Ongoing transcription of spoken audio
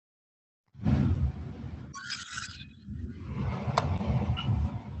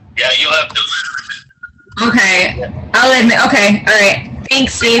you'll have to. Okay, I'll admit. Okay, all right.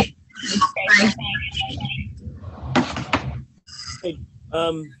 Thanks, Steve. Bye. Hey,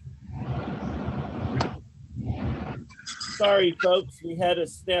 sorry, folks. We had a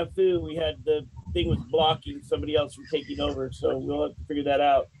snafu. We had the thing was blocking somebody else from taking over, so we'll have to figure that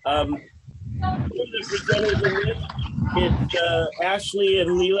out. The presenters in this, it's Ashley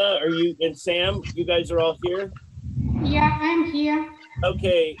and Leila. Are you and Sam? You guys are all here. Yeah, I'm here.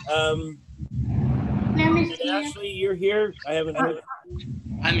 Okay. Sam is here. Ashley, you're here. I haven't heard.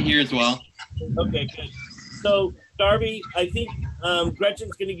 I'm here as well. Okay, good. So, Darby, I think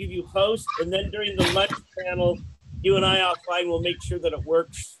Gretchen's going to give you host, and then during the lunch panel, you and I offline will make sure that it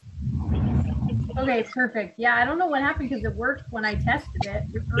works. Okay, perfect. Yeah, I don't know what happened because it worked when I tested it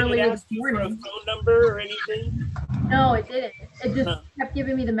earlier this morning. Did it ask you for a phone number or anything? No, it didn't. It just kept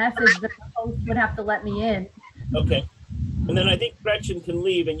giving me the message that the host would have to let me in. Okay. And then I think Gretchen can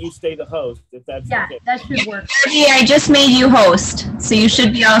leave and you stay the host, if that's yeah, okay. That should work. Yeah, I just made you host, so you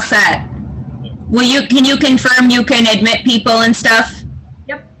should be all set. Can you confirm you can admit people and stuff?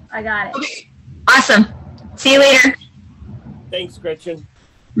 Yep, I got it. Awesome. See you later. Thanks, Gretchen.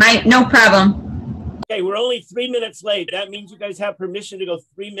 No problem. Okay, we're only 3 minutes late. That means you guys have permission to go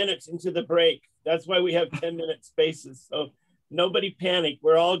 3 minutes into the break. That's why we have 10-minute spaces. So nobody panic.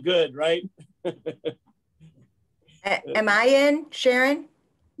 We're all good, right? Am I in, Sharon?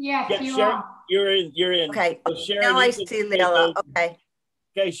 Yes, yeah, you Sharon, are. You're in. Okay. So Sharon, now I see Leila. Okay.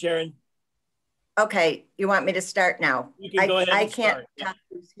 Okay, Sharon. Okay. You want me to start now? You can go ahead and I can't tell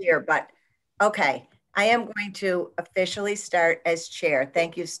who's here, but okay. I am going to officially start as chair.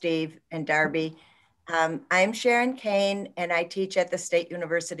 Thank you, Steve and Darby. I'm Sharon Kane, and I teach at the State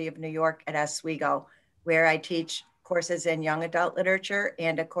University of New York at Oswego, where I teach courses in young adult literature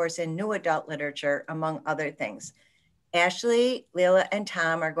and a course in new adult literature, among other things. Ashley, Leila, and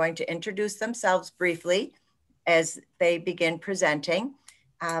Tom are going to introduce themselves briefly as they begin presenting.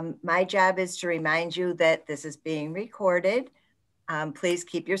 My job is to remind you that this is being recorded. Please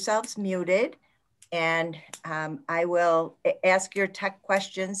keep yourselves muted, and I will ask your tech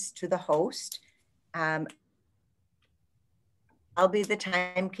questions to the host. I'll be the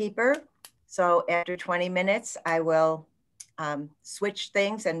timekeeper. So after 20 minutes, I will switch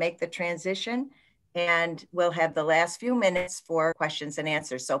things and make the transition, and we'll have the last few minutes for questions and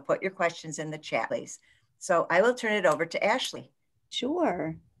answers. So put your questions in the chat, please. So I will turn it over to Ashley.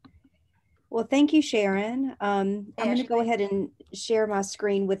 Sure. Well, thank you, Sharon. I'm going to go ahead and share my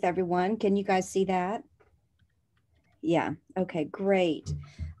screen with everyone. Can you guys see that? Yeah. Okay, great.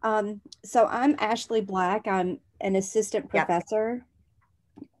 So I'm Ashley Black. I'm an assistant professor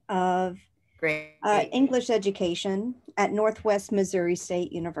of English education at Northwest Missouri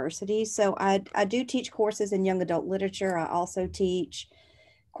State University. So I do teach courses in young adult literature. I also teach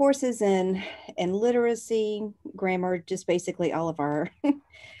courses in literacy, grammar, just basically all of our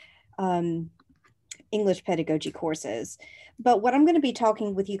English pedagogy courses. But what I'm going to be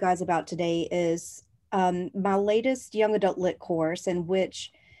talking with you guys about today is my latest young adult lit course, in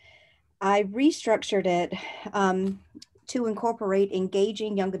which I restructured it to incorporate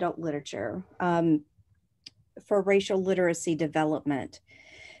engaging young adult literature for racial literacy development.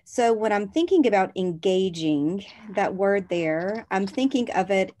 So when I'm thinking about engaging, that word there, I'm thinking of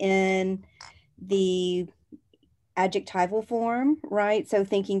it in the adjectival form, right? So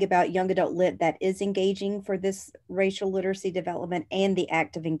thinking about young adult lit that is engaging for this racial literacy development, and the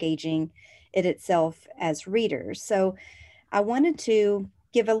act of engaging it itself as readers. So I wanted to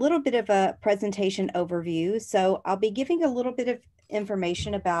give a little bit of a presentation overview. So I'll be giving a little bit of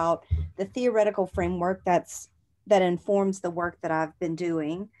information about the theoretical framework that informs the work that I've been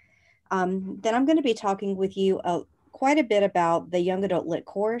doing. Then I'm going to be talking with you quite a bit about the young adult lit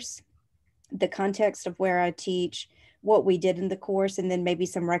course, the context of where I teach, what we did in the course, and then maybe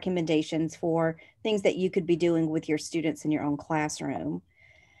some recommendations for things that you could be doing with your students in your own classroom.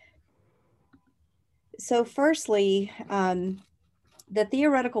 So firstly, the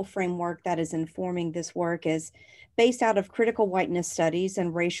theoretical framework that is informing this work is based out of critical whiteness studies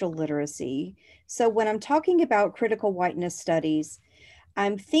and racial literacy. So when I'm talking about critical whiteness studies,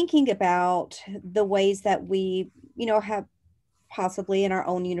 I'm thinking about the ways that we, have possibly in our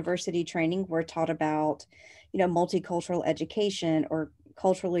own university training, we're taught about, multicultural education or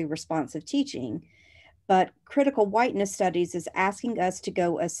culturally responsive teaching. But critical whiteness studies is asking us to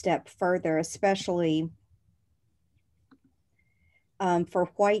go a step further, especially for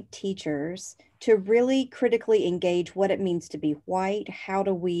white teachers, to really critically engage what it means to be white. How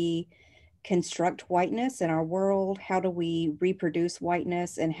do we construct whiteness in our world? How do we reproduce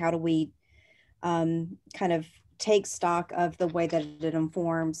whiteness? And how do we kind of take stock of the way that it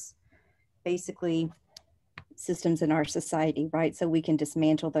informs basically systems in our society, right? So we can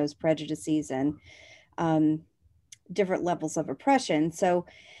dismantle those prejudices and different levels of oppression. So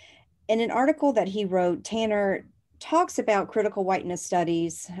in an article that he wrote, Tanner talks about critical whiteness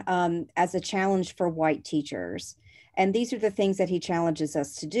studies as a challenge for white teachers. And these are the things that he challenges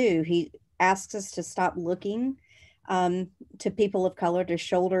us to do. He asks us to stop looking to people of color to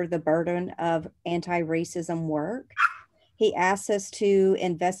shoulder the burden of anti-racism work. He asks us to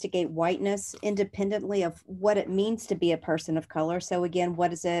investigate whiteness independently of what it means to be a person of color. So again,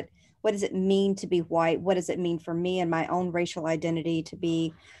 what does it mean to be white? What does it mean for me and my own racial identity to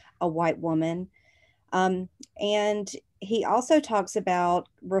be a white woman? And he also talks about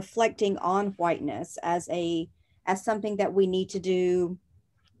reflecting on whiteness as something that we need to do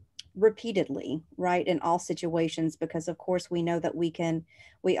repeatedly, right, in all situations, because of course we know that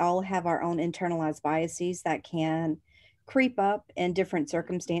we all have our own internalized biases that can creep up in different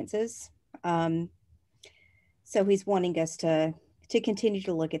circumstances. So he's wanting us to continue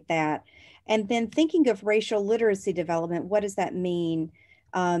to look at that. And then thinking of racial literacy development, what does that mean?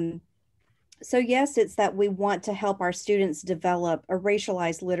 So yes, it's that we want to help our students develop a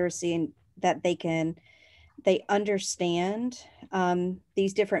racialized literacy and that they understand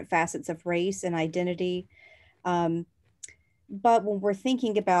these different facets of race and identity. But when we're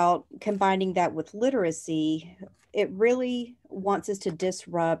thinking about combining that with literacy, it really wants us to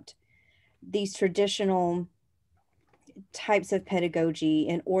disrupt these traditional types of pedagogy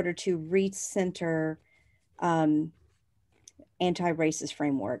in order to recenter anti-racist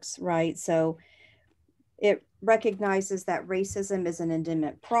frameworks, right? So it recognizes that racism is an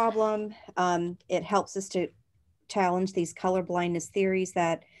endemic problem. It helps us to challenge these color blindness theories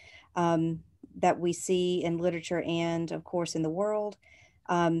that we see in literature and of course in the world.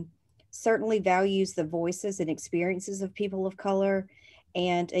 Certainly values the voices and experiences of people of color.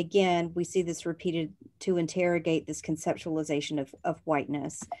 And again, we see this repeated to interrogate this conceptualization of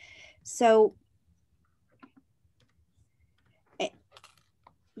whiteness. So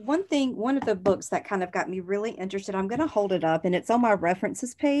one of the books that kind of got me really interested, I'm going to hold it up and it's on my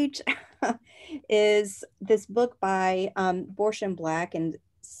references page, is this book by Borshan Black and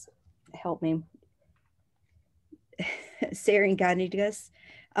help me, Sarin Gadigas,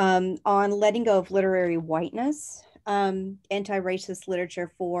 on letting go of literary whiteness, anti-racist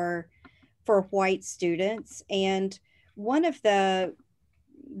literature for white students. And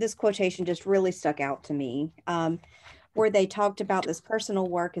this quotation just really stuck out to me, where they talked about this personal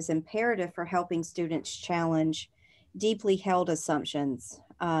work as imperative for helping students challenge deeply held assumptions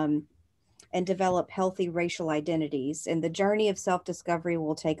and develop healthy racial identities. And the journey of self-discovery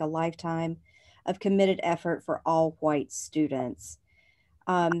will take a lifetime of committed effort for all white students.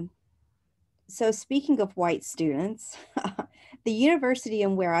 So speaking of white students, the university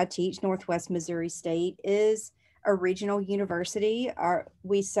in where I teach, Northwest Missouri State, is a regional university.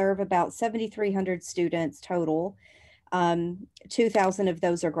 We serve about 7,300 students total. 2,000 of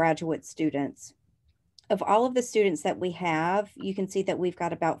those are graduate students. Of all of the students that we have, you can see that we've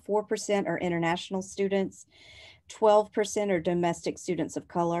got about 4% are international students, 12% are domestic students of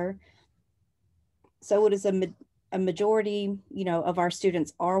color. So it is a majority, of our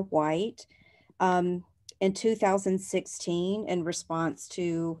students are white. In 2016, in response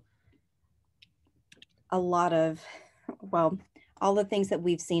to a lot of, all the things that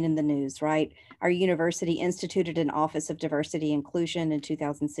we've seen in the news, right? Our university instituted an Office of Diversity Inclusion in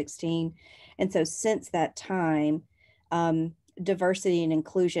 2016. And so since that time, diversity and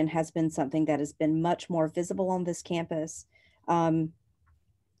inclusion has been something that has been much more visible on this campus. So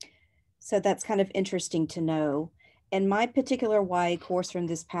that's kind of interesting to know. In my particular YA course from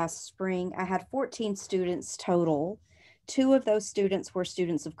this past spring, I had 14 students total. 2 of those students were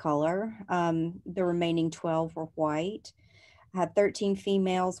students of color. The remaining 12 were white. I had 13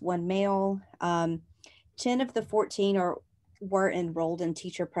 females, 1 male. 10 of the 14 were enrolled in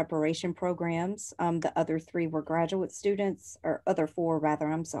teacher preparation programs. The other 3 were graduate students, or other 4 rather,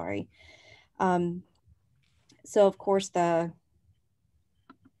 I'm sorry. So of course, here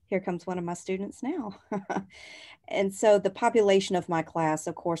comes one of my students now. And so the population of my class,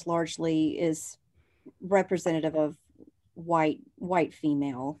 of course, largely is representative of white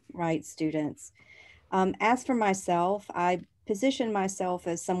female, right, students. As for myself, I position myself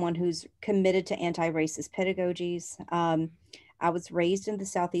as someone who's committed to anti-racist pedagogies. I was raised in the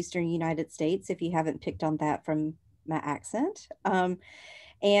Southeastern United States, if you haven't picked on that from my accent.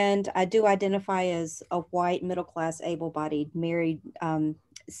 And I do identify as a white, middle-class, able-bodied, married,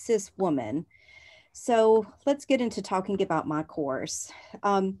 cis woman. So let's get into talking about my course.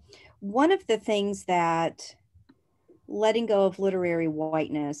 One of the things that letting go of literary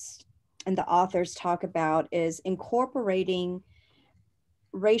whiteness and the authors talk about is incorporating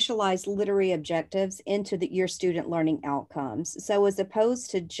racialized literary objectives into your student learning outcomes. So as opposed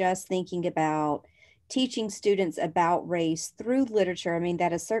to just thinking about teaching students about race through literature, I mean,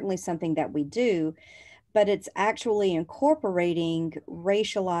 that is certainly something that we do, but it's actually incorporating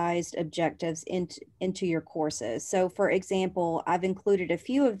racialized objectives into your courses. So for example, I've included a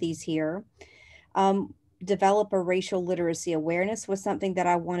few of these here. Develop a racial literacy awareness was something that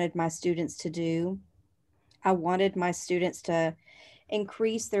I wanted my students to do. I wanted my students to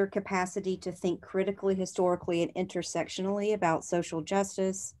increase their capacity to think critically, historically, and intersectionally about social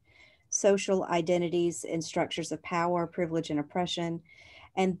justice, social identities and structures of power, privilege, and oppression.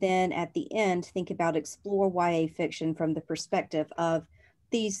 And then at the end, think about explore YA fiction from the perspective of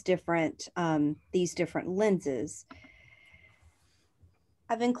these different lenses.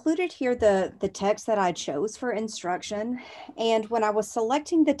 I've included here the text that I chose for instruction. And when I was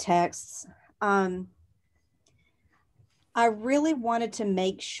selecting the texts, I really wanted to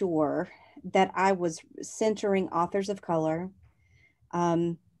make sure that I was centering authors of color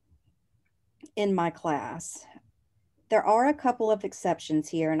in my class. There are a couple of exceptions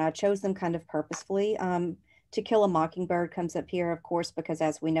here, and I chose them kind of purposefully. To Kill a Mockingbird comes up here, of course, because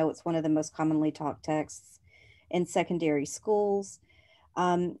as we know, it's one of the most commonly taught texts in secondary schools.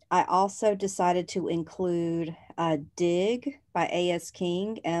 I also decided to include Dig by A.S.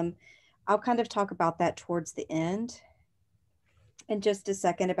 King. I'll kind of talk about that towards the end in just a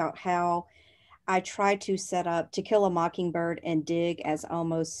second, about how I try to set up To Kill a Mockingbird and Dig as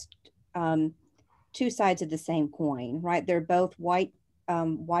almost two sides of the same coin, right? They're both white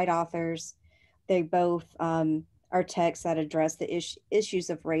authors. They both are texts that address the issues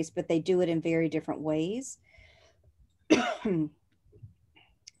of race, but they do it in very different ways.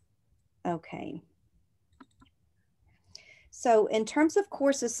 Okay. So in terms of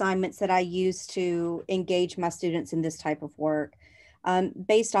course assignments that I use to engage my students in this type of work,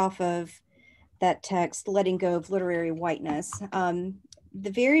 based off of that text, Letting Go of Literary Whiteness, the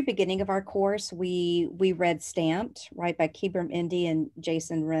very beginning of our course, we read Stamped, right, by Kibram Indy and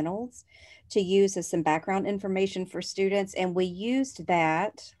Jason Reynolds, to use as some background information for students. And we used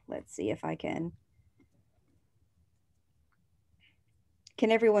that, let's see if I can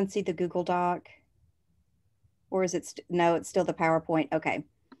everyone see the Google Doc? Or is it, no, it's still the PowerPoint. Okay,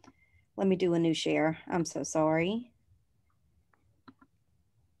 let me do a new share. I'm so sorry.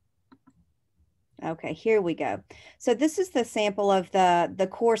 Okay, here we go. So this is the sample of the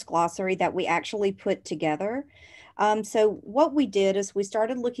course glossary that we actually put together. So what we did is we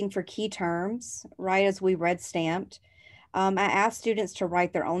started looking for key terms, right, as we read Stamped. I asked students to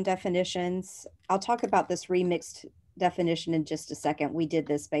write their own definitions. I'll talk about this remixed definition in just a second. We did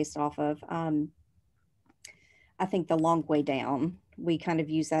this based off of, I think, The Long Way Down. We kind of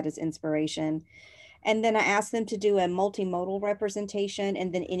use that as inspiration. And then I asked them to do a multimodal representation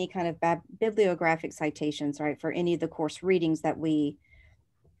and then any kind of bibliographic citations, right, for any of the course readings that we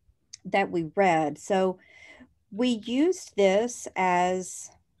read. So we used this as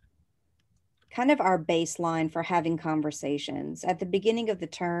kind of our baseline for having conversations. At the beginning of the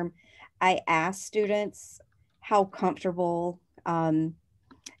term, I asked students how comfortable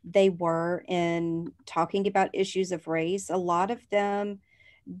they were in talking about issues of race. A lot of them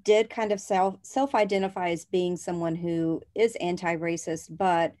did kind of self-identify as being someone who is anti-racist,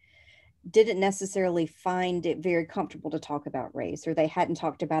 but didn't necessarily find it very comfortable to talk about race, or they hadn't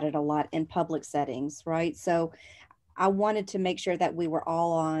talked about it a lot in public settings, right? So I wanted to make sure that we were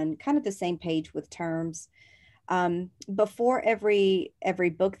all on kind of the same page with terms. Before every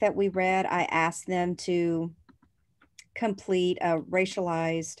book that we read, I asked them to complete a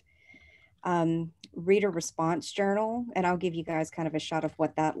racialized reader response journal, and I'll give you guys kind of a shot of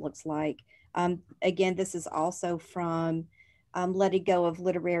what that looks like. Again, this is also from Letting Go of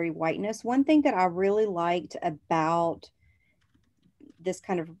Literary Whiteness. One thing that I really liked about this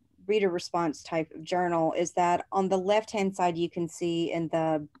kind of reader response type of journal is that on the left-hand side, you can see in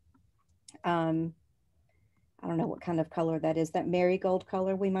the, I don't know what kind of color that is, that marigold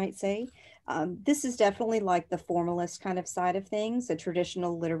color, we might say. This is definitely like the formalist kind of side of things, a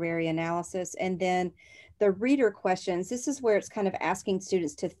traditional literary analysis. And then the reader questions, this is where it's kind of asking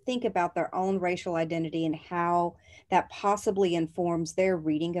students to think about their own racial identity and how that possibly informs their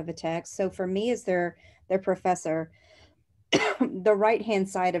reading of a text. So for me as their professor, the right-hand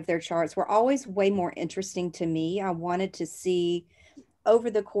side of their charts were always way more interesting to me. I wanted to see over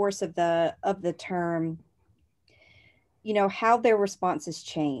the course of the term, you know, how their responses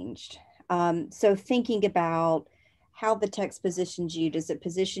changed. So thinking about how the text positions you, does it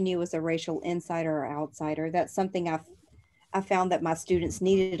position you as a racial insider or outsider? That's something I found that my students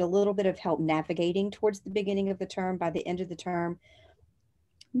needed a little bit of help navigating towards the beginning of the term. By the end of the term,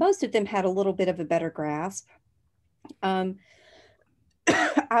 most of them had a little bit of a better grasp. I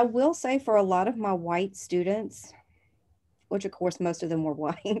will say for a lot of my white students, which of course most of them were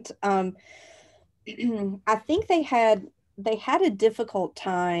white, I think they had a difficult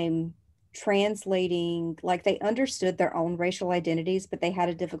time translating, like they understood their own racial identities, but they had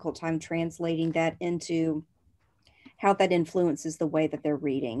a difficult time translating that into how that influences the way that they're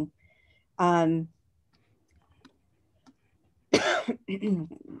reading. That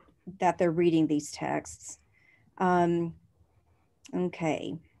they're reading these texts.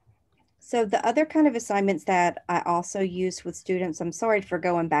 Okay. So the other kind of assignments that I also used with students, I'm sorry for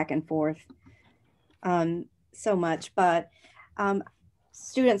going back and forth so much, but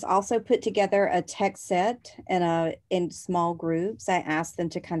students also put together a text set in small groups. I asked them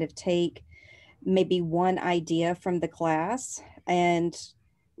to kind of take maybe one idea from the class and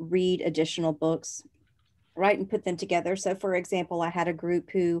read additional books, right, and put them together. So for example, I had a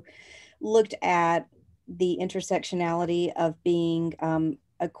group who looked at the intersectionality of being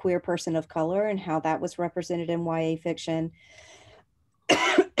a queer person of color and how that was represented in YA fiction.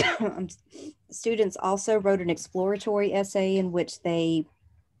 Students also wrote an exploratory essay in which they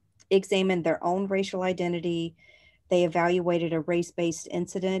examined their own racial identity. They evaluated a race-based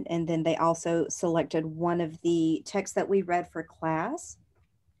incident, and then they also selected one of the texts that we read for class.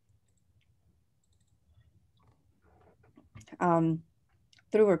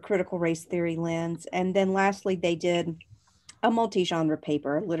 Through a critical race theory lens. And then lastly, they did a multi-genre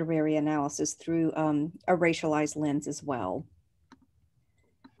paper, literary analysis through a racialized lens as well.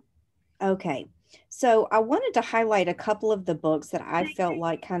 Okay, so I wanted to highlight a couple of the books that I felt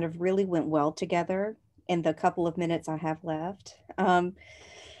like kind of really went well together in the couple of minutes I have left.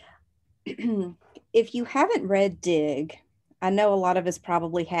 If you haven't read Dig, I know a lot of us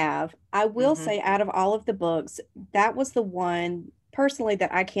probably have. I will say out of all of the books, that was the one personally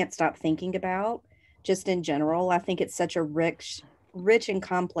that I can't stop thinking about just in general. I think it's such a rich and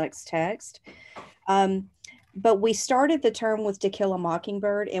complex text. But we started the term with To Kill a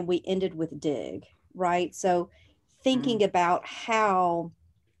Mockingbird and we ended with Dig, right? So thinking about how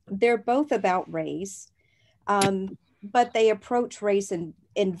they're both about race, but they approach race in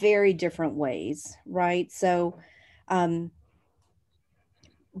very different ways, right? So that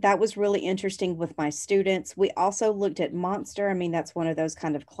was really interesting with my students. We also looked at Monster. I mean, that's one of those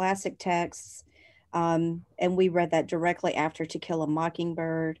kind of classic texts. And we read that directly after To Kill a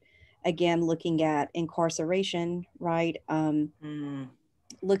Mockingbird. Again, looking at incarceration, right?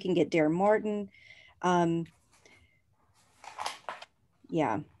 Looking at Dare Martin.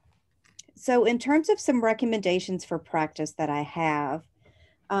 Yeah. So in terms of some recommendations for practice that I have,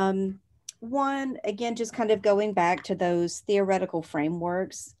 one, again, just kind of going back to those theoretical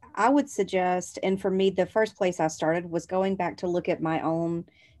frameworks, I would suggest, and for me, the first place I started was going back to look at my own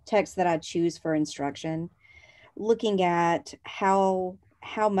text that I choose for instruction, looking at how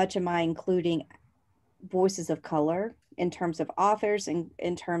much am I including voices of color in terms of authors and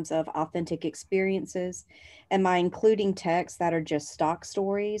in terms of authentic experiences. Am I including texts that are just stock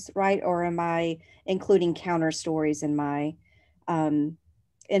stories, right? Or am I including counter stories in my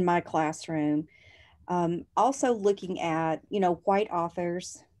classroom? Also looking at, white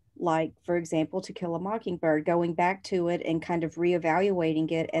authors, like, for example, To Kill a Mockingbird, going back to it and kind of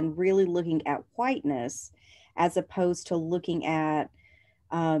reevaluating it and really looking at whiteness as opposed to looking at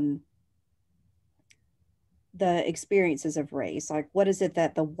the experiences of race. Like, what is it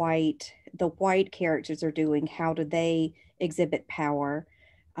that the white characters are doing? How do they exhibit power,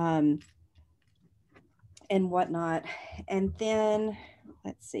 and whatnot? And then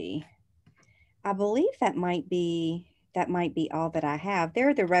let's see, I believe that might be all that I have. There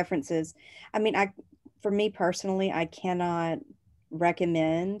are the references. I mean, for me personally, I cannot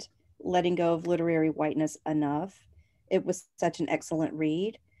recommend Letting Go of Literary Whiteness enough. It was such an excellent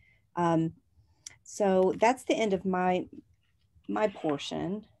read. So that's the end of my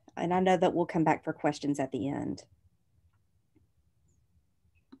portion. And I know that we'll come back for questions at the end.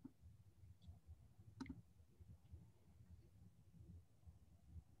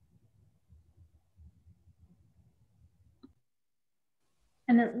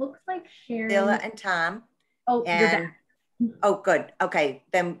 And it looks like Sharon. Leilya and Tom. Oh, you're back. Oh, good. Okay,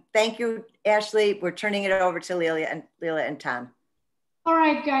 then thank you, Ashley. We're turning it over to Leilya and Tom. All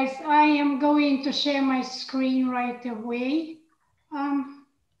right, guys, I am going to share my screen right away. And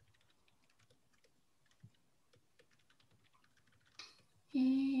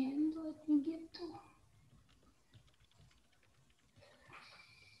let me get to,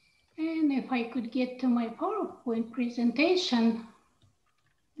 and if I could get to my PowerPoint presentation,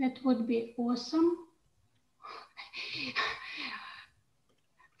 that would be awesome.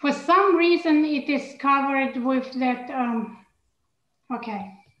 For some reason, it is covered with that.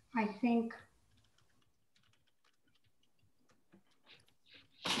 Okay, I think.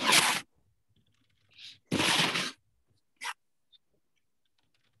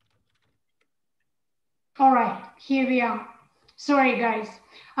 All right, here we are. Sorry, guys.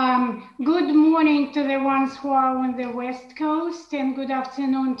 Good morning to the ones who are on the West Coast, and good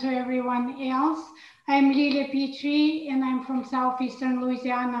afternoon to everyone else. I'm Leilya Pitre, and I'm from Southeastern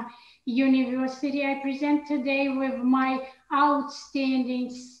Louisiana University. I present today with my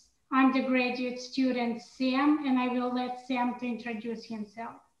outstanding undergraduate student, Sam, and I will let Sam to introduce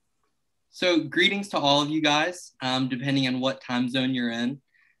himself. So greetings to all of you guys, depending on what time zone you're in.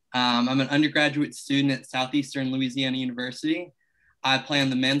 I'm an undergraduate student at Southeastern Louisiana University. I play on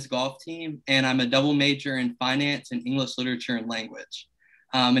the men's golf team, and I'm a double major in finance and English literature and language.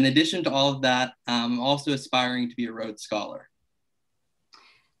 In addition to all of that, I'm also aspiring to be a Rhodes Scholar.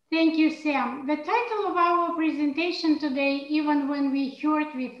 Thank you, Sam. The title of our presentation today, Even When We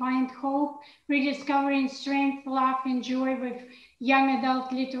Hurt, We Find Hope, Rediscovering Strength, Love, and Joy with Young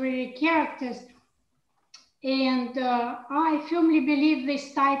Adult Literary Characters. And I firmly believe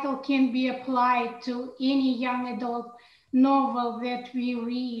this title can be applied to any young adult novel that we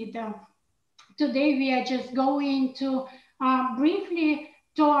read. Today, we are just going to briefly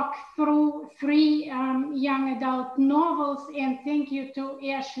talk through three young adult novels, and thank you to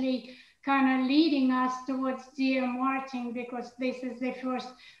Ashley kind of leading us towards Dear Martin, because this is the first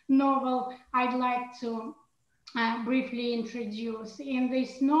novel I'd like to briefly introduce. In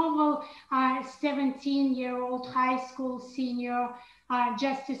this novel, 17-year-old high school senior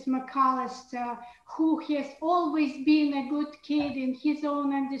Justice McAllister, who has always been a good kid in his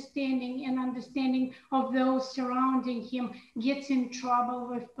own understanding and understanding of those surrounding him, gets in trouble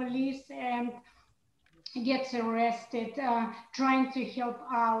with police and gets arrested, trying to help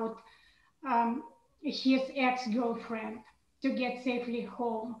out his ex-girlfriend to get safely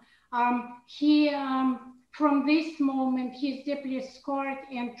home. From this moment, he's deeply scarred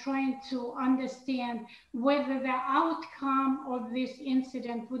and trying to understand whether the outcome of this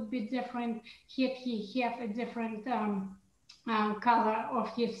incident would be different had he have a different color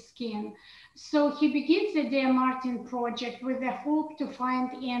of his skin. So he begins the Dear Martin project with the hope to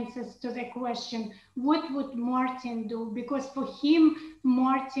find answers to the question, what would Martin do? Because for him,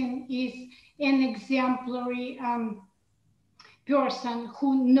 Martin is an exemplary person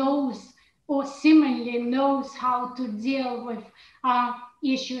who knows or seemingly knows how to deal with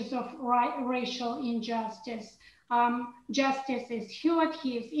issues of racial injustice. Justice is hurt,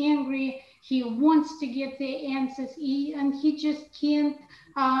 he is angry, he wants to get the answers, and he just can't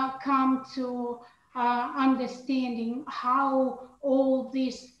come to understanding how all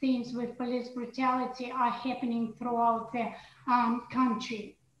these things with police brutality are happening throughout the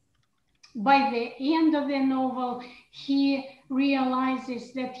country. By the end of the novel, he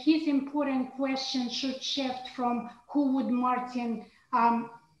realizes that his important question should shift from who would Martin,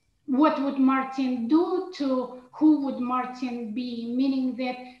 what would Martin do, to who would Martin be, meaning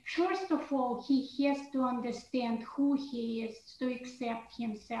that first of all, he has to understand who he is to accept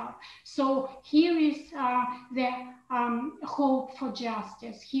himself. So here is the hope for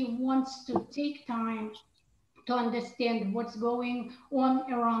justice. He wants to take time to understand what's going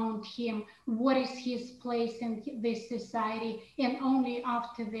on around him, what is his place in this society, and only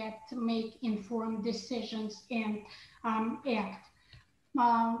after that to make informed decisions and act.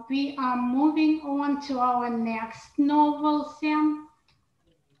 We are moving on to our next novel, Sam.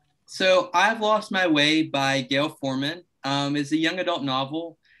 So I've Lost My Way by Gail Forman is a young adult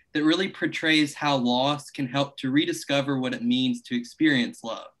novel that really portrays how loss can help to rediscover what it means to experience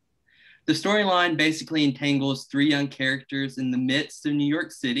love. The storyline basically entangles three young characters in the midst of New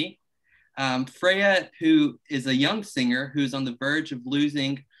York City. Freya, who is a young singer who's on the verge of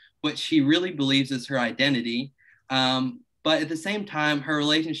losing what she really believes is her identity, but at the same time, her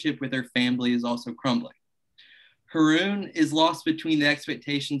relationship with her family is also crumbling. Haroon is lost between the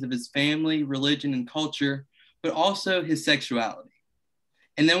expectations of his family, religion, and culture, but also his sexuality.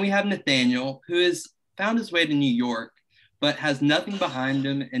 And then we have Nathaniel, who has found his way to New York, but has nothing behind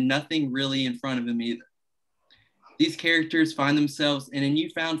him and nothing really in front of him either. These characters find themselves in a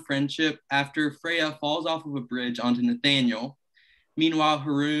newfound friendship after Freya falls off of a bridge onto Nathaniel. Meanwhile,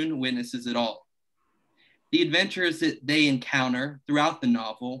 Haroon witnesses it all. The adventures that they encounter throughout the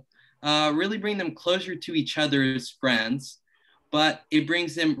novel really bring them closer to each other as friends, but it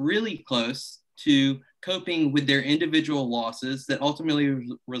brings them really close to coping with their individual losses that ultimately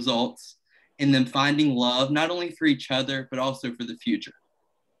results in them finding love, not only for each other, but also for the future.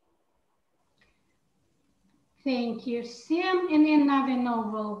 Thank you, Sam. And another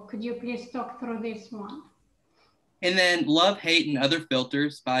novel, could you please talk through this one? And then Love, Hate, and Other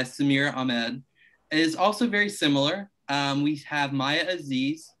Filters by Samira Ahmed is also very similar. We have Maya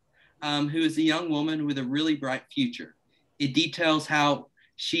Aziz, who is a young woman with a really bright future. It details how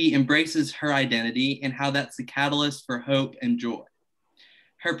she embraces her identity and how that's the catalyst for hope and joy.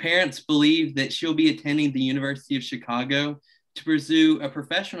 Her parents believe that she'll be attending the University of Chicago to pursue a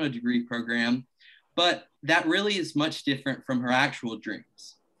professional degree program, but that really is much different from her actual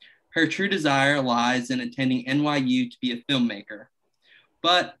dreams. Her true desire lies in attending NYU to be a filmmaker.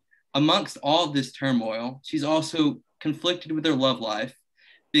 But amongst all of this turmoil, she's also conflicted with her love life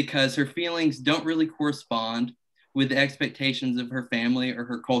because her feelings don't really correspond with the expectations of her family or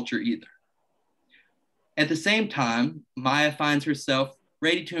her culture either. At the same time, Maya finds herself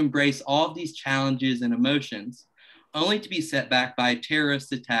ready to embrace all of these challenges and emotions, only to be set back by a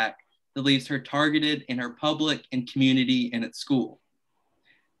terrorist attack that leaves her targeted in her public and community and at school.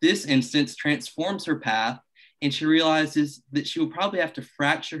 This instance transforms her path, and she realizes that she will probably have to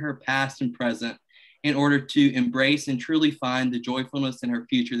fracture her past and present in order to embrace and truly find the joyfulness in her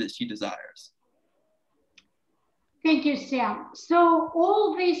future that she desires. Thank you, Sam. So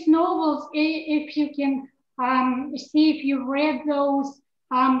all these novels, if you can see if you read those,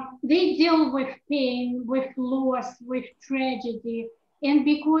 they deal with pain, with loss, with tragedy. And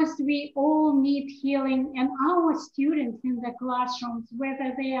because we all need healing, and our students in the classrooms,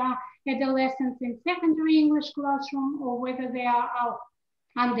 whether they are adolescents in secondary English classroom or whether they are our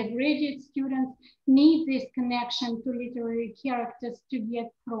undergraduate students, need this connection to literary characters to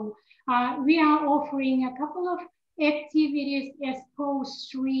get through. We are offering a couple of activities as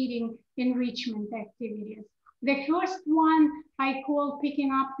post-reading enrichment activities. The first one I call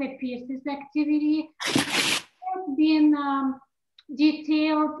Picking Up the Pieces activity. It has been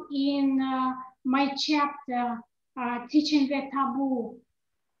detailed in my chapter, Teaching the Taboo,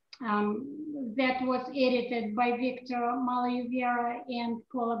 that was edited by Victor Malayuvera and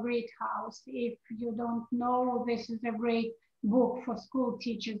Paula Greathouse. If you don't know, this is a great book for school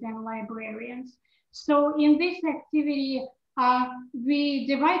teachers and librarians. So in this activity, we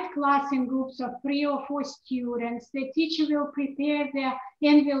divide class in groups of 3 or 4 students. The teacher will prepare the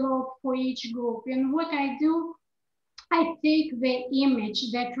envelope for each group. And what I do, I take the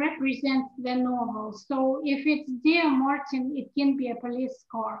image that represents the novel. So if it's Dear Martin, it can be a police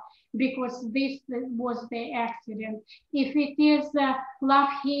car because this was the accident. If it is Love,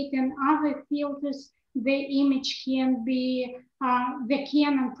 Hate, and Other Filters, the image can be the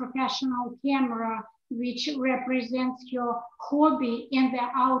Canon professional camera, which represents your hobby and the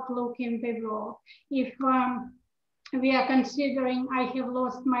outlook in the world. If we are considering I have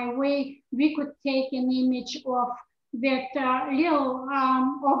lost my way, we could take an image of that little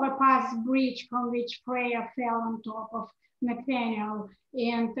overpass bridge from which Freya fell on top of Nathaniel,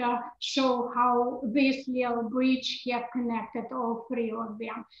 and show how this little bridge have connected all 3 of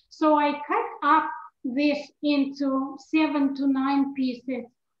them. So I cut up this into 7 to 9 pieces,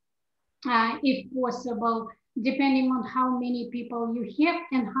 if possible, depending on how many people you have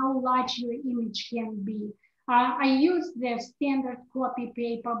and how large your image can be. I use the standard copy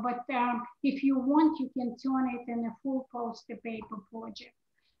paper, but if you want, you can turn it in a full poster paper project.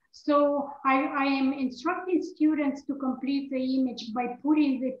 So I am instructing students to complete the image by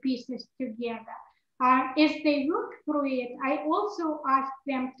putting the pieces together. As they work through it, I also ask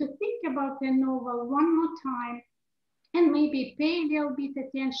them to think about the novel one more time and maybe pay a little bit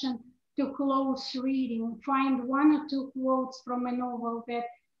attention to close reading, find 1 or 2 quotes from a novel that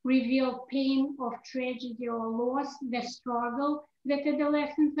reveal pain of tragedy or loss, the struggle that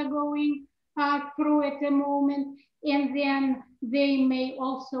adolescents are going through at the moment. And then they may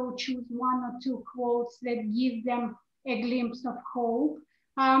also choose 1 or 2 quotes that give them a glimpse of hope.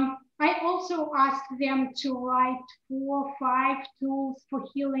 I also ask them to write 4 or 5 tools for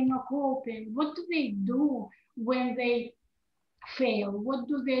healing or coping. What do they do when they fail? What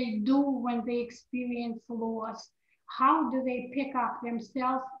do they do when they experience loss? How do they pick up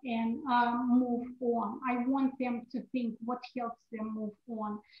themselves and move on? I want them to think what helps them move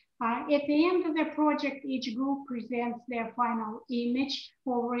on. At the end of the project, each group presents their final image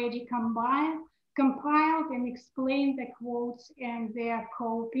already compiled and explain the quotes and their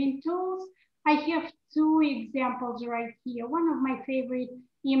coping tools. I have 2 examples right here. One of my favorite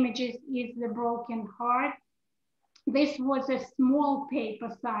images is the broken heart. This was a small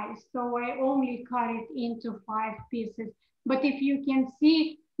paper size, so I only cut it into 5 pieces. But if you can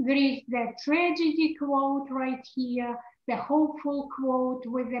see, there is the tragedy quote right here. the hopeful quote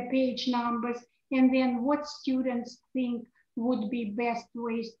with the page numbers, and then what students think would be best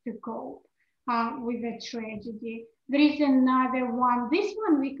ways to cope with a tragedy. There is another one. This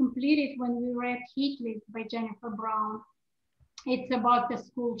one we completed when we read Heat List by Jennifer Brown. It's about the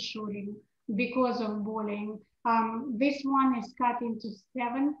school shooting because of bullying. This one is cut into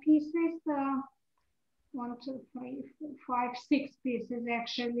 7 pieces. 1, 2, 3, 4, 5, 6 pieces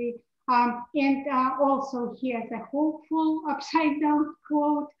actually. And also here's a hopeful upside down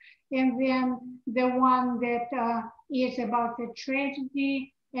quote. And then the one that is about the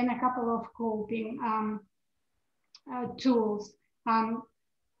tragedy and a couple of coping tools.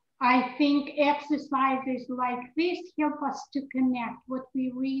 I think exercises like this help us to connect what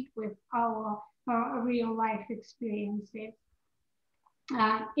we read with our real life experiences.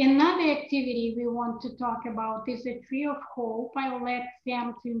 Another activity we want to talk about is a tree of hope. I'll let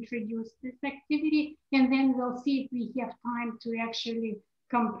Sam to introduce this activity, and then we'll see if we have time to actually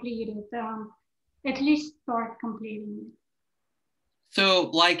complete it, at least start completing it. So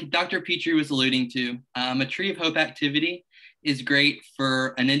like Dr. Pitre was alluding to, a Tree of Hope activity is great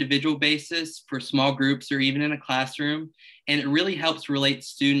for an individual basis, for small groups, or even in a classroom. And it really helps relate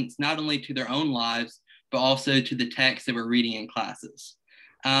students not only to their own lives, but also to the text that we're reading in classes.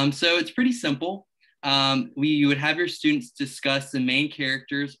 So it's pretty simple. You would have your students discuss the main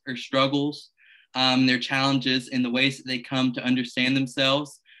characters or struggles, their challenges, and the ways that they come to understand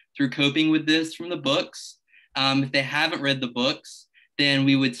themselves through coping with this from the books. If they haven't read the books, then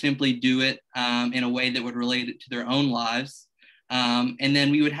we would simply do it in a way that would relate it to their own lives. And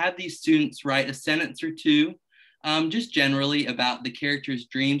then we would have these students write a sentence or two, just generally about the character's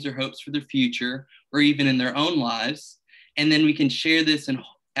dreams or hopes for their future, or even in their own lives. And then we can share this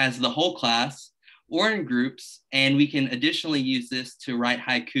as the whole class or in groups. And we can additionally use this to write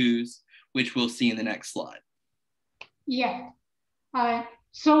haikus, which we'll see in the next slide. Yeah.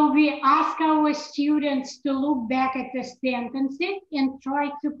 So we ask our students to look back at the sentences and try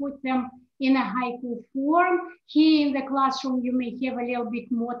to put them in a haiku form. Here in the classroom, you may have a little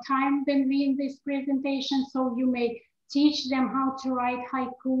bit more time than we in this presentation. So you may teach them how to write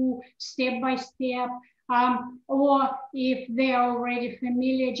haiku step by step. Or if they are already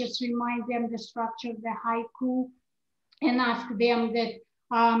familiar, just remind them the structure of the haiku and ask them that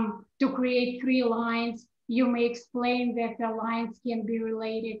to create 3 lines. You may explain that the lines can be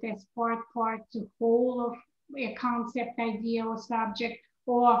related as part to whole of a concept, idea, or subject,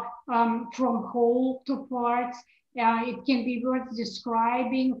 or from whole to parts. It can be words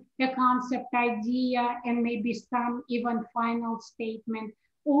describing a concept, idea, and maybe some even final statement,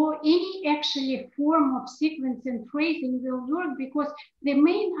 or any actually form of sequence and phrasing will work, because the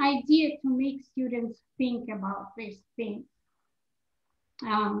main idea to make students think about these things.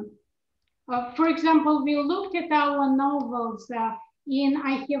 For example, we looked at our novels in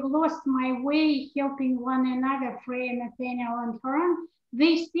I Have Lost My Way, Helping One Another, Freya, Nathaniel, and Haran.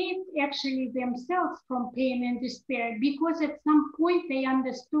 They saved actually themselves from pain and despair, because at some point they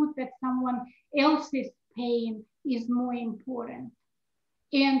understood that someone else's pain is more important.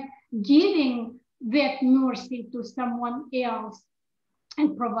 And giving that mercy to someone else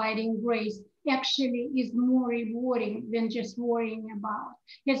and providing grace actually is more rewarding than just worrying about.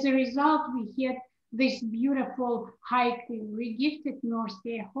 As a result, we had this beautiful haiku: "Regifted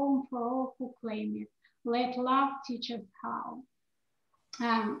mercy, a home for all who claim it. Let love teach us how."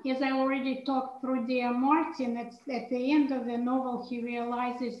 As I already talked through dear Martin, at the end of the novel, he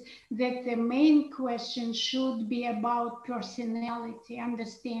realizes that the main question should be about personality,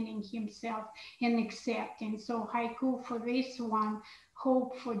 understanding himself and accepting. So haiku for this one: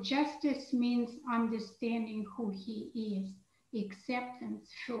 "Hope for justice means understanding who he is. Acceptance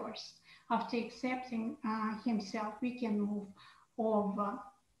first. After accepting himself, we can move over."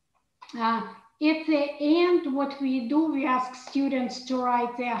 At the end, what we do, we ask students to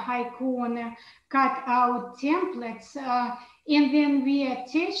write their haiku on a cut-out templates, and then we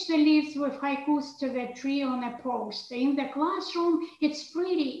attach the leaves with haikus to the tree on a post. In the classroom, it's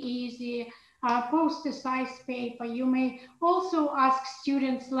pretty easy. Poster-size paper. You may also ask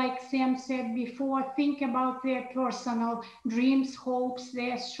students, like Sam said before, think about their personal dreams, hopes,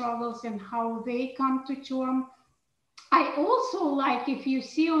 their struggles, and how they come to term. I also like, if you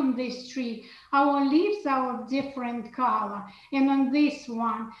see on this tree, our leaves are of different color. And on this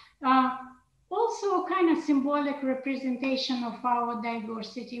one, also kind of symbolic representation of our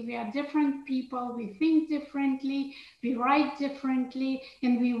diversity. We are different people, we think differently, we write differently,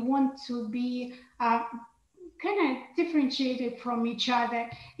 and we want to be kind of differentiated from each other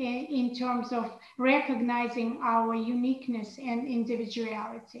in terms of recognizing our uniqueness and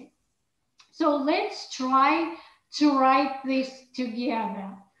individuality. So let's try to write this together.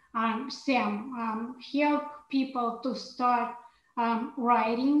 Sam, help people to start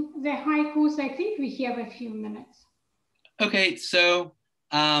writing the haikus. I think we have a few minutes. Okay, so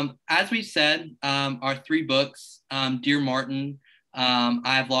as we said, our 3 books, Dear Martin,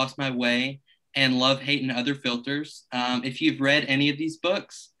 I've Lost My Way, and Love, Hate, and Other Filters. If you've read any of these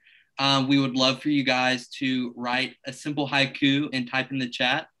books, we would love for you guys to write a simple haiku and type in the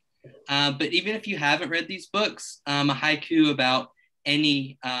chat. But even if you haven't read these books, a haiku about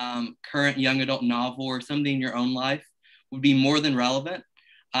any current young adult novel or something in your own life would be more than relevant.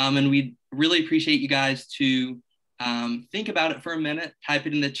 And we'd really appreciate you guys to think about it for a minute, type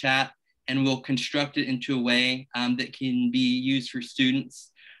it in the chat, and we'll construct it into a way that can be used for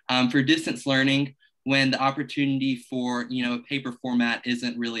students for distance learning when the opportunity for a paper format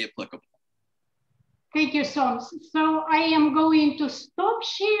isn't really applicable. Thank you so much. So I am going to stop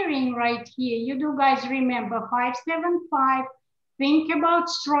sharing right here. You do guys remember 575. Think about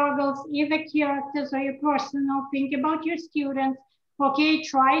struggles, either characters or your personal. Think about your students. Okay,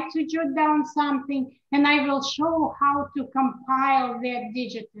 try to jot down something, and I will show how to compile that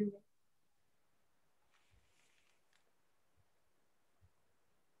digitally.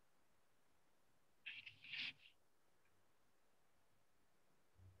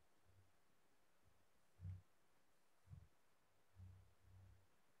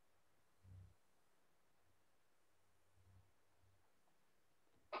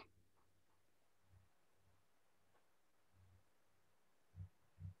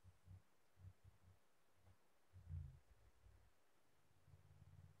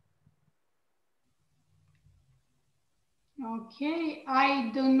 Okay, I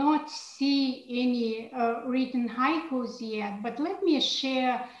do not see any written haikus yet, but let me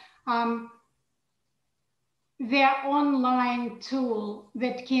share their online tool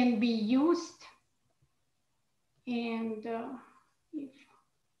that can be used. And if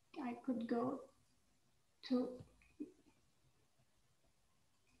I could go to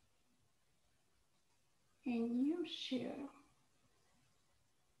a new share,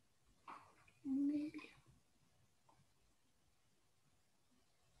 maybe.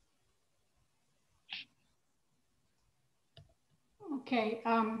 Okay,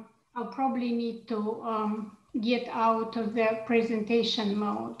 I'll probably need to get out of the presentation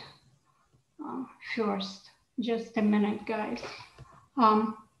mode first. Just a minute, guys.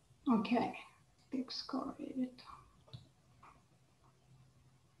 Okay, big score edit.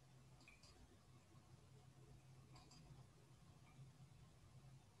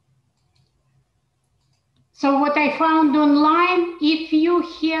 So what I found online, if you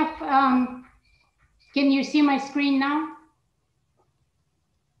have, can you see my screen now?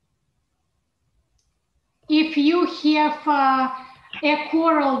 If you have a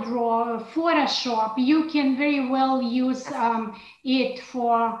Corel Draw, Photoshop, you can very well use it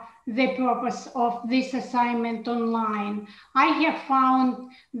for the purpose of this assignment online. I have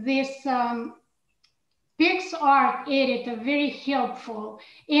found this PixArt editor very helpful,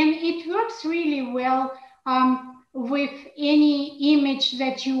 and it works really well with any image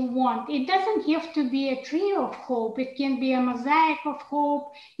that you want. It doesn't have to be a tree of hope. It can be a mosaic of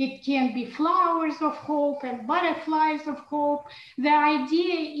hope. It can be flowers of hope and butterflies of hope. The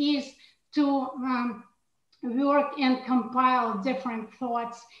idea is to work and compile different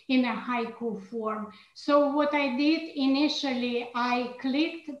thoughts in a haiku form. So what I did initially, I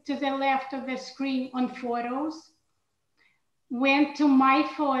clicked to the left of the screen on photos, went to my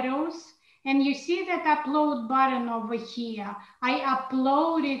photos, and you see that upload button over here. I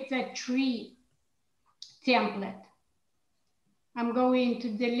uploaded the tree template. I'm going to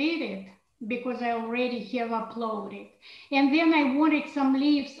delete it because I already have uploaded. And then I wanted some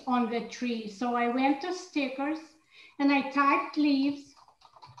leaves on the tree. So I went to stickers and I typed leaves.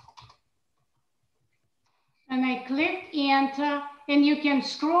 And I clicked enter, and you can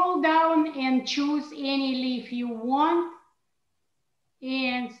scroll down and choose any leaf you want.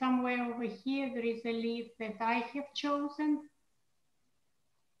 And somewhere over here, there is a leaf that I have chosen.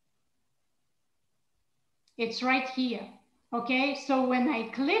 It's right here, okay? So when I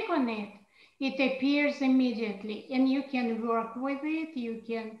click on it, it appears immediately, and you can work with it. You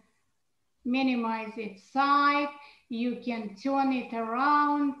can minimize its size. You can turn it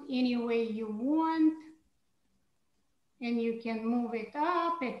around any way you want. And you can move it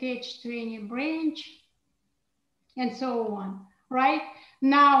up, attach to any branch, and so on. Right?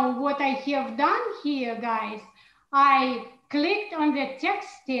 Now, what I have done here, guys, I clicked on the text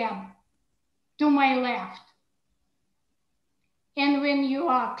tab to my left. And when you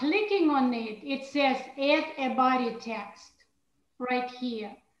are clicking on it, it says add a body text right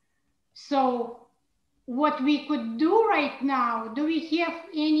here. So what we could do right now. Do we have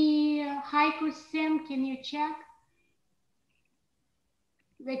any haikus, Sam? Can you check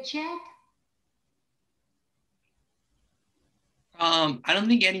the chat? I don't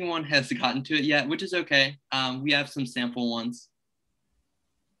think anyone has gotten to it yet, which is okay. We have some sample ones.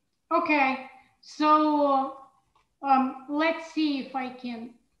 Okay, so let's see if I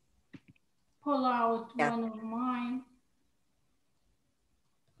can pull out one of mine.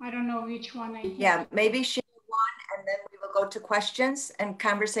 I don't know which one I have. Yeah, maybe share one and then we will go to questions and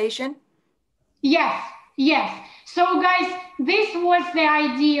conversation. Yes, yes. So guys, this was the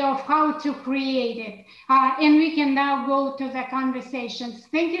idea of how to create it. And we can now go to the conversations.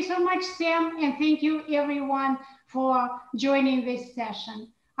 Thank you so much, Sam, and thank you everyone for joining this session.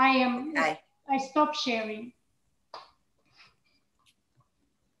 I stopped sharing.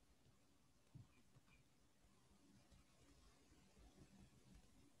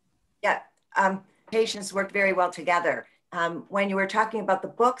 Yeah, patients worked very well together. When you were talking about the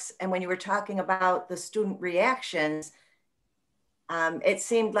books and when you were talking about the student reactions, it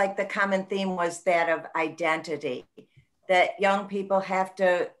seemed like the common theme was that of identity, that young people have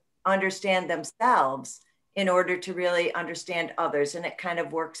to understand themselves in order to really understand others, and it kind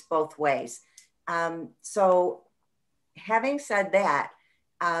of works both ways. So having said that,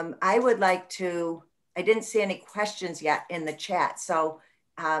 I would like to, I didn't see any questions yet in the chat, so,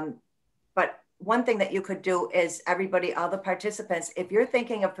 but one thing that you could do is everybody, all the participants, if you're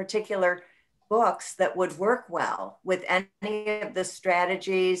thinking of particular books that would work well with any of the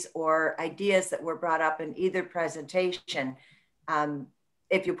strategies or ideas that were brought up in either presentation,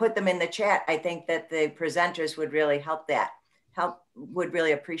 if you put them in the chat, I think that the presenters would really would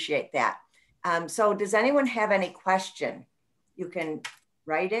really appreciate that. So does anyone have any question? You can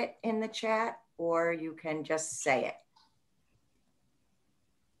write it in the chat or you can just say it.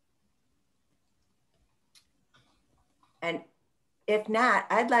 And if not,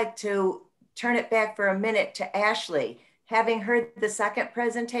 I'd like to turn it back for a minute to Ashley. Having heard the second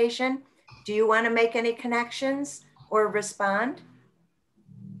presentation, do you want to make any connections or respond?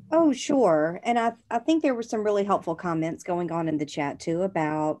 Oh, sure. And I think there were some really helpful comments going on in the chat too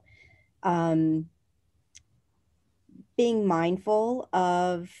about being mindful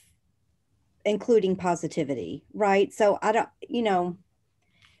of including positivity, right? So I don't, you know,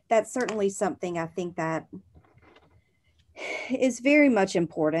 that's certainly something I think that is very much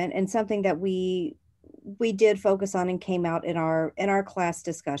important and something that we did focus on and came out in our class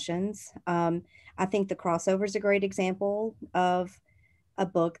discussions. I think The Crossover is a great example of a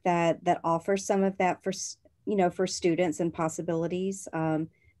book that offers some of that for, you know, for students and possibilities.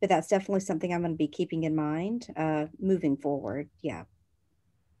 But that's definitely something I'm going to be keeping in mind moving forward. Yeah.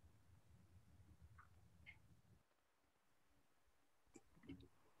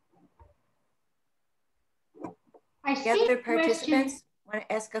 I The see other participants want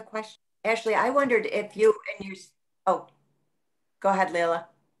to ask a question. Ashley, I wondered if you and your, oh, go ahead, Leila.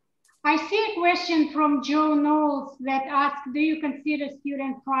 I see a question from Joe Knowles that asks, do you consider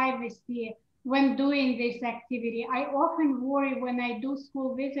student privacy when doing this activity? I often worry when I do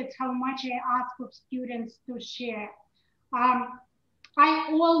school visits how much I ask of students to share. I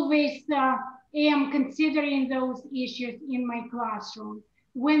always am considering those issues in my classroom.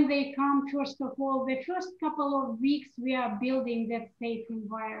 When they come, first of all, the first couple of weeks, we are building that safe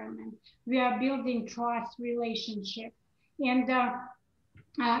environment. We are building trust relationship. And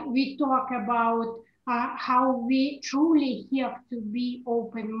we talk about how we truly have to be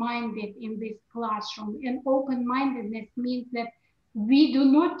open-minded in this classroom. And open-mindedness means that we do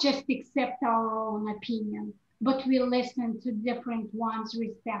not just accept our own opinion, but we listen to different ones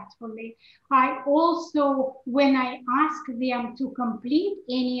respectfully. I also, when I ask them to complete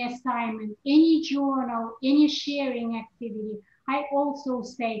any assignment, any journal, any sharing activity, I also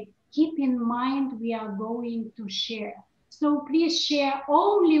say, keep in mind we are going to share. So please share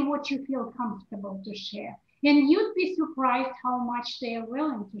only what you feel comfortable to share. And you'd be surprised how much they are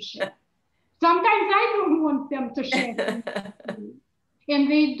willing to share. Sometimes I don't want them to share. And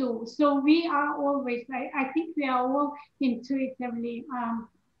they do. So we are always, I think we are all intuitively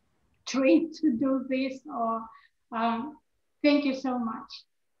trained to do this. Or thank you so much.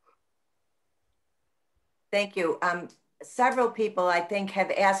 Thank you. Several people, I think,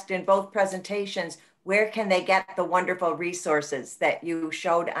 have asked in both presentations, where can they get the wonderful resources that you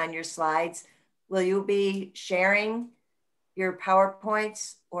showed on your slides? Will you be sharing your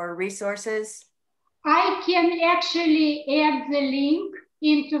PowerPoints or resources? I can actually add the link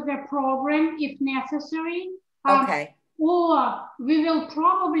into the program if necessary. Okay. or we will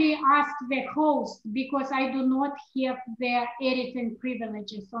probably ask the host, because I do not have the editing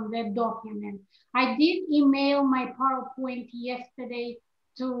privileges on that document. I did email my PowerPoint yesterday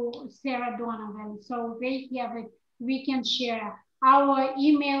to Sarah Donovan, so they have it. We can share. Our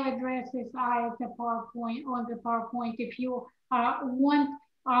email addresses are at the PowerPoint, on the PowerPoint. If you want,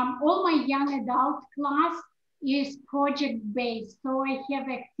 all my young adult class is project-based, so I have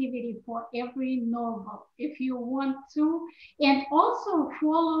activity for every novel if you want to. And also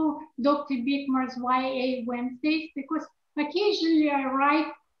follow Dr. Bickmer's YA Wednesdays, because occasionally I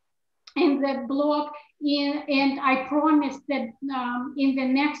write in the blog, and I promise that in the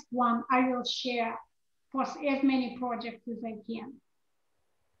next one I will share for as many projects as I can.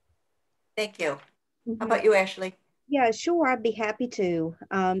 Thank you. How about you, Ashley? Yeah, sure, I'd be happy to.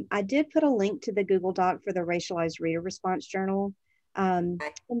 I did put a link to the Google Doc for the Racialized Reader Response Journal in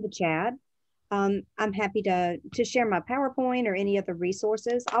the chat. I'm happy to share my PowerPoint or any other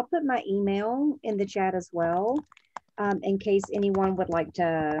resources. I'll put my email in the chat as well, in case anyone would like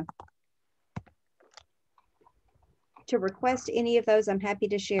to request any of those. I'm happy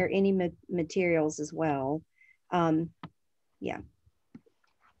to share any materials as well. Yeah.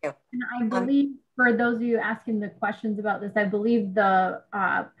 And I believe, for those of you asking the questions about this, I believe the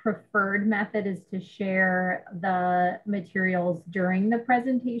preferred method is to share the materials during the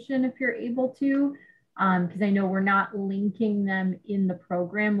presentation if you're able to, because I know we're not linking them in the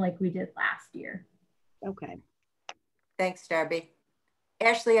program like we did last year. Okay. Thanks, Darby.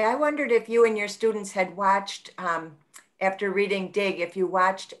 Ashley, I wondered if you and your students had watched, after reading Dig, if you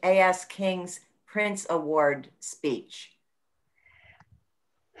watched A.S. King's Prince Award speech.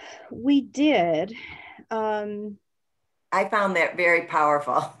 We did. I found that very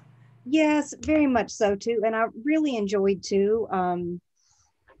powerful. Yes, very much so too. And I really enjoyed too,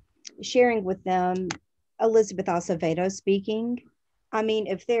 sharing with them Elizabeth Acevedo speaking. I mean,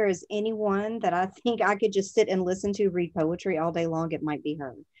 if there is anyone that I think I could just sit and listen to read poetry all day long, it might be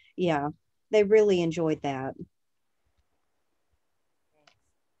her. Yeah, they really enjoyed that.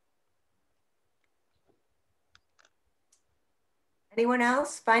 Anyone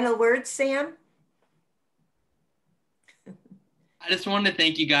else? Final words, Sam? I just wanted to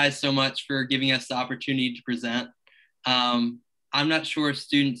thank you guys so much for giving us the opportunity to present. I'm not sure if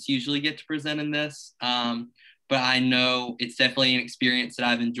students usually get to present in this, but I know it's definitely an experience that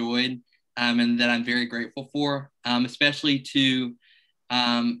I've enjoyed and that I'm very grateful for, especially to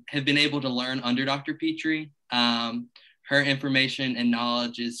have been able to learn under Dr. Pitre. Her information and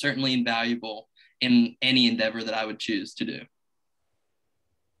knowledge is certainly invaluable in any endeavor that I would choose to do.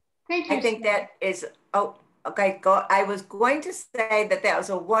 Thank you. I think that is, oh, okay, go. I was going to say that that was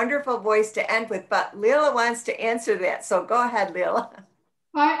a wonderful voice to end with, but Leila wants to answer that. So go ahead, Leila.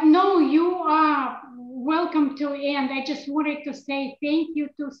 No, you are welcome to end. I just wanted to say thank you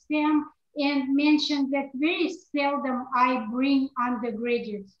to Sam and mention that very seldom I bring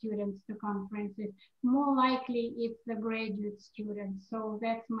undergraduate students to conferences. More likely it's the graduate students. So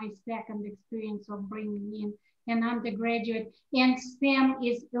that's my second experience of bringing in an undergraduate, and Sam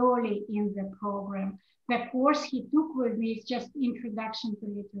is early in the program. The course he took with me is just Introduction to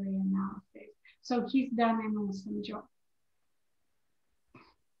Literary Analysis. So he's done an awesome job.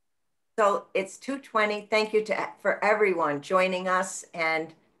 So it's 2:20. Thank you for everyone joining us,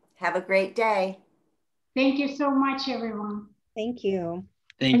 and have a great day. Thank you so much, everyone. Thank you.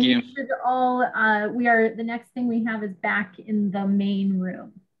 Thank you. You should all, the next thing we have is back in the main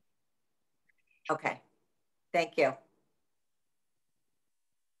room. Okay, thank you.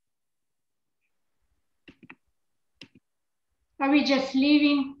 Are we just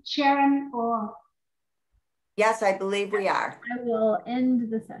leaving, Sharon, or? Yes, I believe we are. I will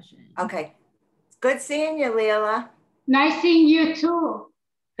end the session. Okay. Good seeing you, Leila. Nice seeing you too.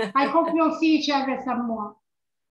 I hope we'll see each other some more.